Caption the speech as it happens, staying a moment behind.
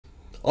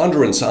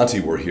Ander Santi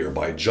Were Here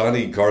by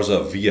Johnny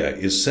Garza Villa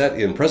is set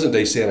in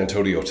present-day San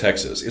Antonio,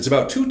 Texas. It's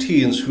about two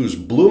teens whose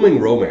blooming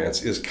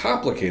romance is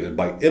complicated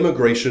by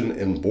immigration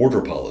and border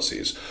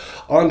policies.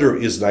 Ander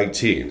is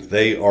 19.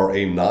 They are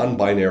a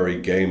non-binary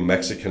gay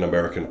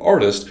Mexican-American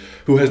artist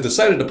who has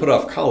decided to put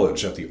off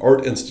college at the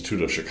Art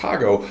Institute of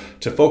Chicago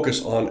to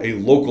focus on a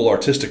local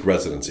artistic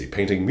residency,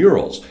 painting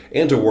murals,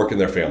 and to work in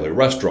their family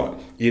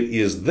restaurant. It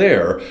is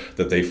there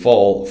that they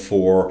fall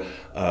for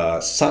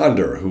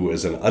Sander, who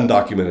is an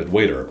undocumented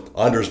waiter.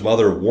 Ander's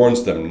mother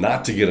warns them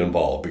not to get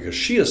involved because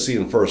she has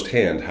seen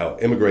firsthand how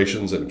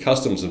Immigrations and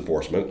Customs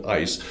Enforcement,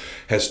 ICE,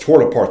 has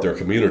torn apart their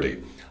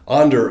community.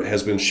 Ander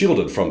has been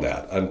shielded from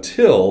that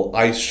until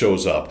ICE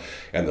shows up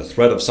and the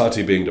threat of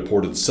Santi being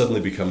deported suddenly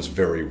becomes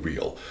very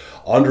real.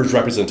 Ander's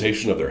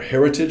representation of their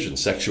heritage and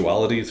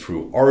sexuality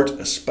through art,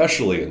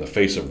 especially in the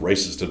face of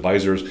racist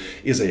advisors,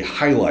 is a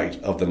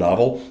highlight of the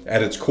novel.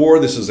 At its core,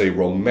 this is a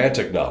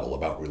romantic novel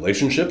about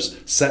relationships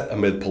set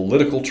amid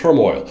political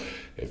turmoil.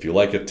 If you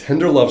like a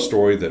tender love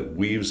story that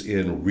weaves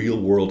in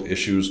real-world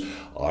issues,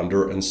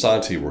 Ander and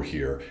Santi Were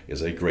Here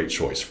is a great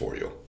choice for you.